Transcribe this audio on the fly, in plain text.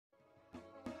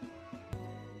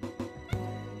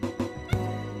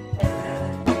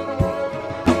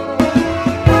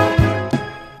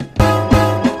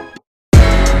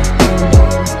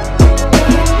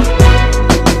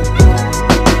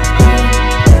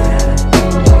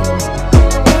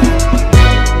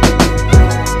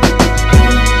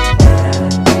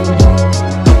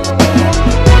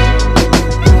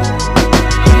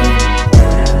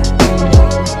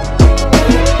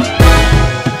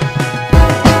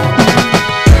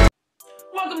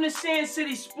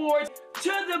SandCity Sports, to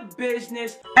the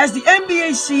business. As the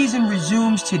NBA season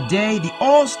resumes today, the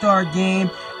All-Star Game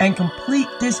and complete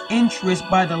disinterest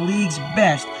by the league's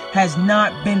best has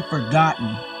not been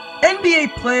forgotten.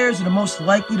 NBA players are the most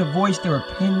likely to voice their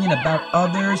opinion about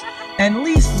others and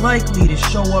least likely to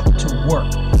show up to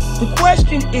work. The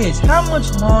question is, how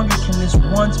much longer can this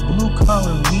once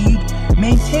blue-collar league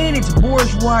maintain its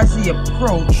bourgeoisie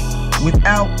approach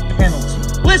without penalty?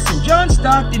 Listen, John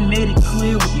Stockton made it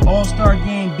clear with the All-Star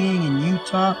Game being in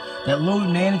Utah that load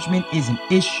management is an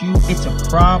issue, it's a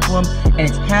problem, and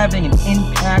it's having an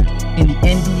impact in the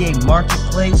NBA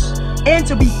marketplace. And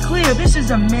to be clear, this is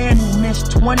a man who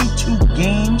missed 22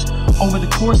 games over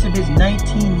the course of his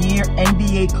 19-year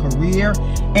NBA career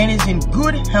and is in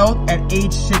good health at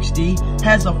age 60,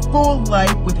 has a full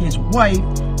life with his wife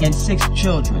and 6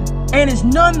 children, and is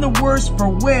none the worse for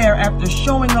wear after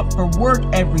showing up for work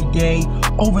every day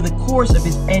over the course of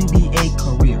his NBA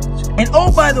career. And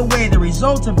oh, by the way, the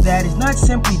result of that is not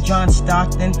simply John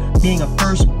Stockton being a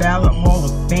first ballot Hall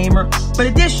of Famer, but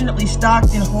additionally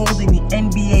Stockton holding the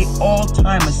NBA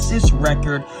all-time assist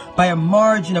record by a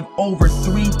margin of over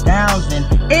 3,000,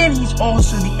 and he's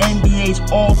also the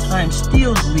NBA's all-time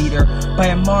steals leader by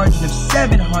a margin of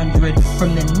 700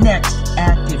 from the next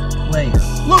active player.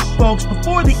 Look, folks,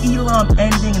 before the Elam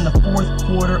ending in the fourth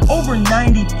quarter, over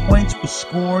 90 points was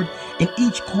scored in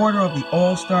each quarter of the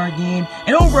All-Star Game,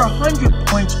 and over 100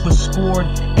 points was scored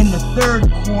in the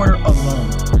third quarter alone.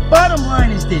 Bottom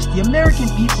line is this: the American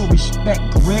people respect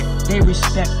grit, they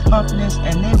respect toughness,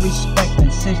 and they respect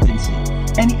consistency.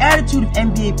 And the attitude of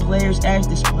NBA players as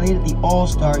displayed at the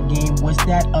All-Star Game was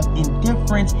that of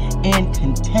indifference and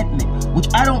contentment, which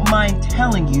I don't mind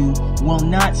telling you will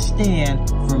not stand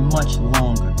for much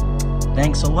longer.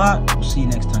 Thanks a lot. We'll see you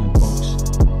next time, folks.